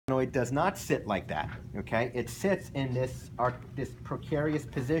glenoid does not sit like that, okay? It sits in this precarious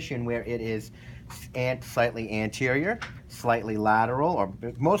position where it is slightly anterior, slightly lateral, or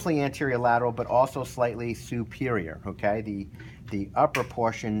mostly anterior lateral, but also slightly superior, okay? The upper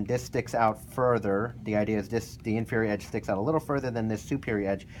portion, this sticks out further. The idea is the inferior edge sticks out a little further than this superior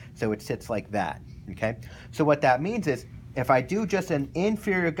edge, so it sits like that, okay? So what that means is, if I do just an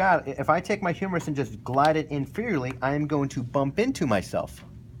inferior glide, if I take my humerus and just glide it inferiorly, I am going to bump into myself.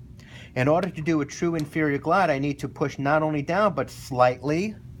 In order to do a true inferior glide, I need to push not only down, but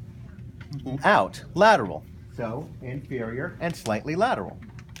slightly out, lateral. So inferior and slightly lateral.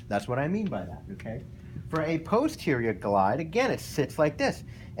 That's what I mean by that, okay? For a posterior glide, again, it sits like this.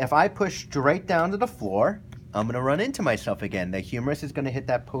 If I push straight down to the floor, I'm going to run into myself again. The humerus is going to hit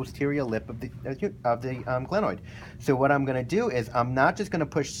that posterior lip of the glenoid. So what I'm going to do is I'm not just going to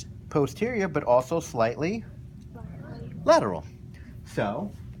push posterior, but also slightly lateral.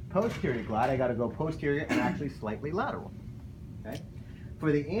 So posterior glide, I got to go posterior and actually slightly lateral. Okay.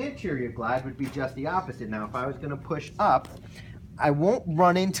 For the anterior glide would be just the opposite. Now, if I was going to push up, I won't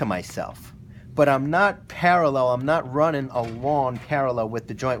run into myself. But I'm not parallel, I'm not running along parallel with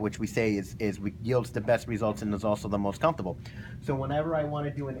the joint, which we say yields the best results and is also the most comfortable. So whenever I want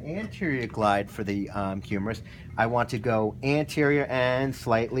to do an anterior glide for the humerus, I want to go anterior and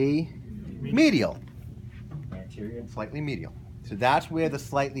slightly medial. Anterior and slightly medial. So that's where the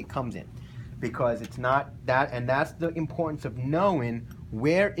slightly comes in. Because it's not that, and that's the importance of knowing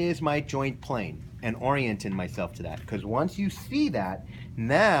where is my joint plane and orienting myself to that. Because once you see that,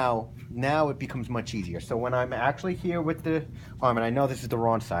 now it becomes much easier. So when I'm actually here with the arm, and I know this is the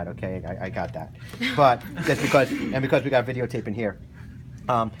wrong side, okay, I got that. But that's because we got videotape in here.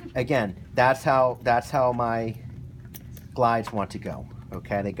 Again, that's how my glides want to go,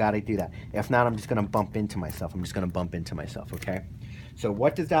 okay? They got to do that. If not, I'm just going to bump into myself. Okay? So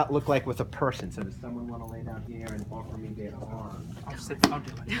what does that look like with a person? So does someone want to lay down here and offer me their arm? I'll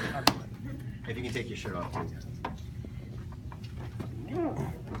do it. If you can take your shirt off, too.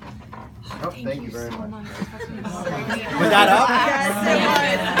 Oh, thank you very so much. Was that up? Yes,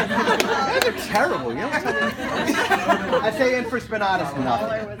 You guys are terrible. You know I say in for spinatus,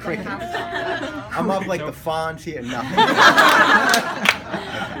 nothing. Cricket. I'm up like the fawns here, nothing.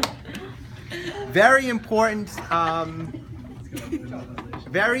 Very important.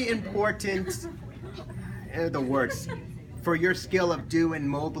 The words for your skill of doing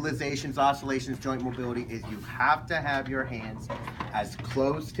mobilizations, oscillations, joint mobility is you have to have your hands as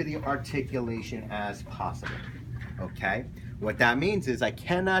close to the articulation as possible, okay? What that means is I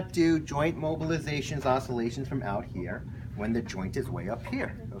cannot do joint mobilizations, oscillations from out here when the joint is way up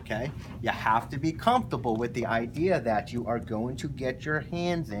here, okay? You have to be comfortable with the idea that you are going to get your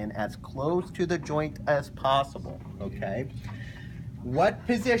hands in as close to the joint as possible, okay? What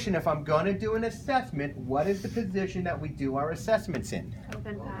position, if I'm going to do an assessment, what is the position that we do our assessments in?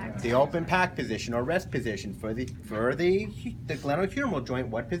 Open pack. The open pack position or rest position. For the glenohumeral joint,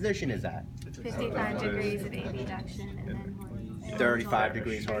 what position is that? 55 degrees of abduction and then horizontal. 35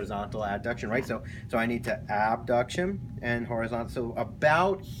 degrees horizontal adduction, right? So I need to abduction and horizontal, so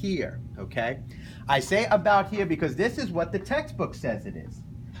about here, okay? I say about here because this is what the textbook says it is.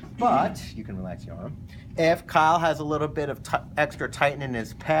 But, you can relax your arm. If Kyle has a little bit of extra tightening in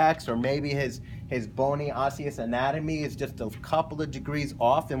his pecs, or maybe his bony osseous anatomy is just a couple of degrees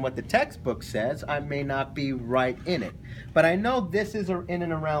off than what the textbook says, I may not be right in it. But I know this is in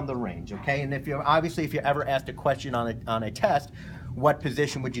and around the range, okay? And if you're ever asked a question on a test, what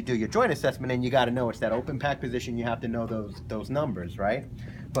position would you do your joint assessment in, you got to know it's that open pack position. You have to know those numbers, right?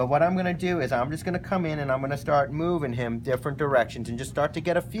 But what I'm going to do is I'm just going to come in and I'm going to start moving him different directions and just start to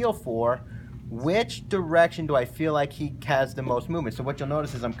get a feel for which direction do I feel like he has the most movement. So what you'll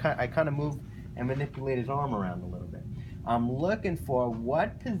notice is I kind of move and manipulate his arm around a little bit. I'm looking for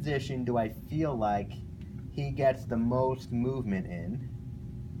what position do I feel like he gets the most movement in.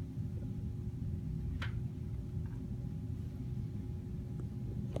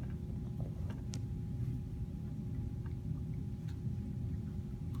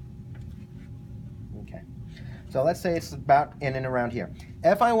 So let's say it's about in and around here.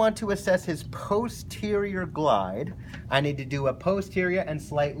 If I want to assess his posterior glide, I need to do a posterior and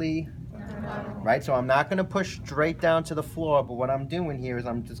slightly, right? So I'm not going to push straight down to the floor, but what I'm doing here is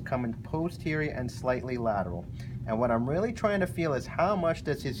I'm just coming posterior and slightly lateral. And what I'm really trying to feel is how much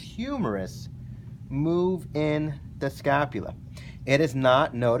does his humerus move in the scapula. It is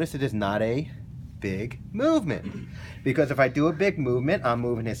not, notice it is not a big movement. Because if I do a big movement, I'm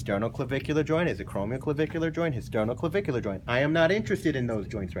moving his sternoclavicular joint, his acromioclavicular joint, his sternoclavicular joint. I am not interested in those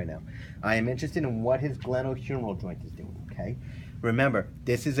joints right now. I am interested in what his glenohumeral joint is doing, okay? Remember,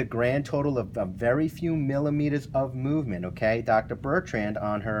 this is a grand total of a very few millimeters of movement, okay? Dr. Bertrand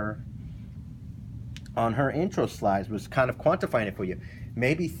on her intro slides was kind of quantifying it for you.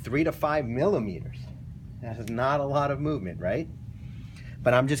 Maybe 3 to 5 millimeters. That is not a lot of movement, right?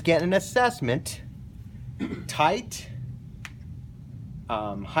 But I'm just getting an assessment. Tight,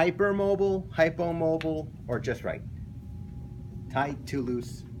 hypermobile, hypomobile, or just right. Tight, too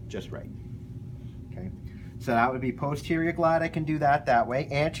loose, just right. Okay. So that would be posterior glide. I can do that way.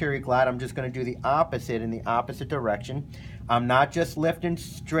 Anterior glide, I'm just going to do the opposite in the opposite direction. I'm not just lifting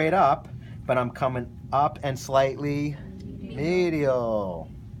straight up, but I'm coming up and slightly medial.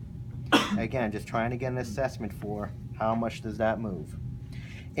 Again, just trying to get an assessment for how much does that move.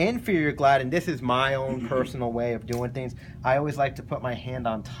 Inferior glide, and this is my own personal way of doing things. I always like to put my hand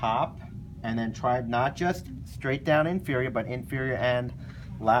on top and then try not just straight down inferior, but inferior and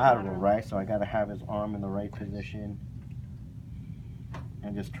lateral, right? So I got to have his arm in the right position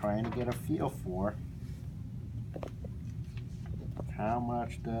and just trying to get a feel for how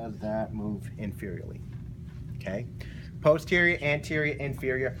much does that move inferiorly. Okay, posterior, anterior,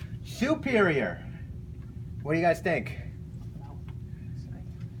 inferior, superior. What do you guys think?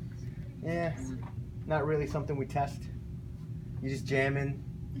 Yeah, not really something we test. You just jam in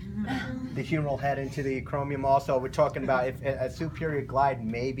the humeral head into the acromion. Also, we're talking about if a superior glide,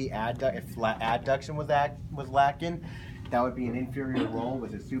 maybe if adduction was lacking, that would be an inferior roll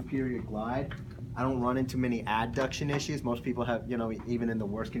with a superior glide. I don't run into many adduction issues. Most people have, you know, even in the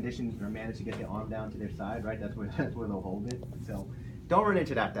worst conditions, they manage to get the arm down to their side, right? That's where they'll hold it. So don't run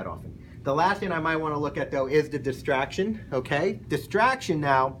into that often. The last thing I might want to look at, though, is the distraction, okay? Distraction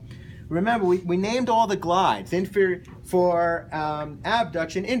now. Remember, we named all the glides. Inferior for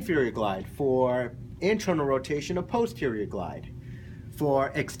abduction, inferior glide. For internal rotation, a posterior glide. For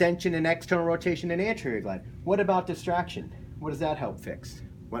extension and external rotation, an anterior glide. What about distraction? What does that help fix?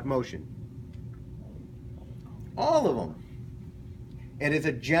 What motion? All of them. It is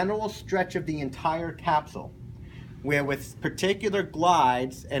a general stretch of the entire capsule, where with particular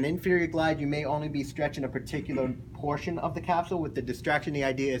glides, an inferior glide, you may only be stretching a particular portion of the capsule. With the distraction, the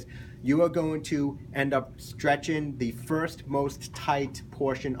idea is you are going to end up stretching the first most tight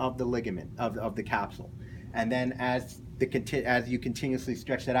portion of the ligament of the capsule. And then as you continuously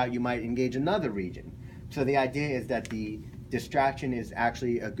stretch that out, you might engage another region. So the idea is that the distraction is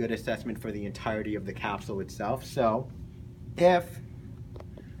actually a good assessment for the entirety of the capsule itself. So if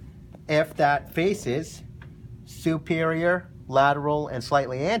that faces superior, lateral, and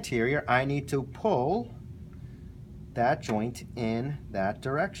slightly anterior, I need to pull that joint in that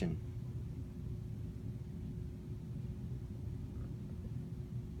direction.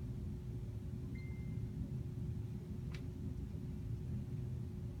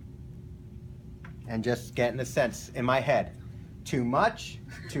 And just getting a sense in my head. Too much,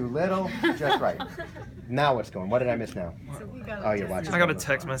 too little, just right. Now what's going? What did I miss now? Oh, you're watching. I got a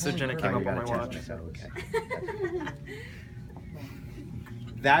text message and it came up on my watch. Okay.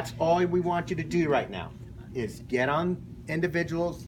 That's all we want you to do right now, is get on individuals,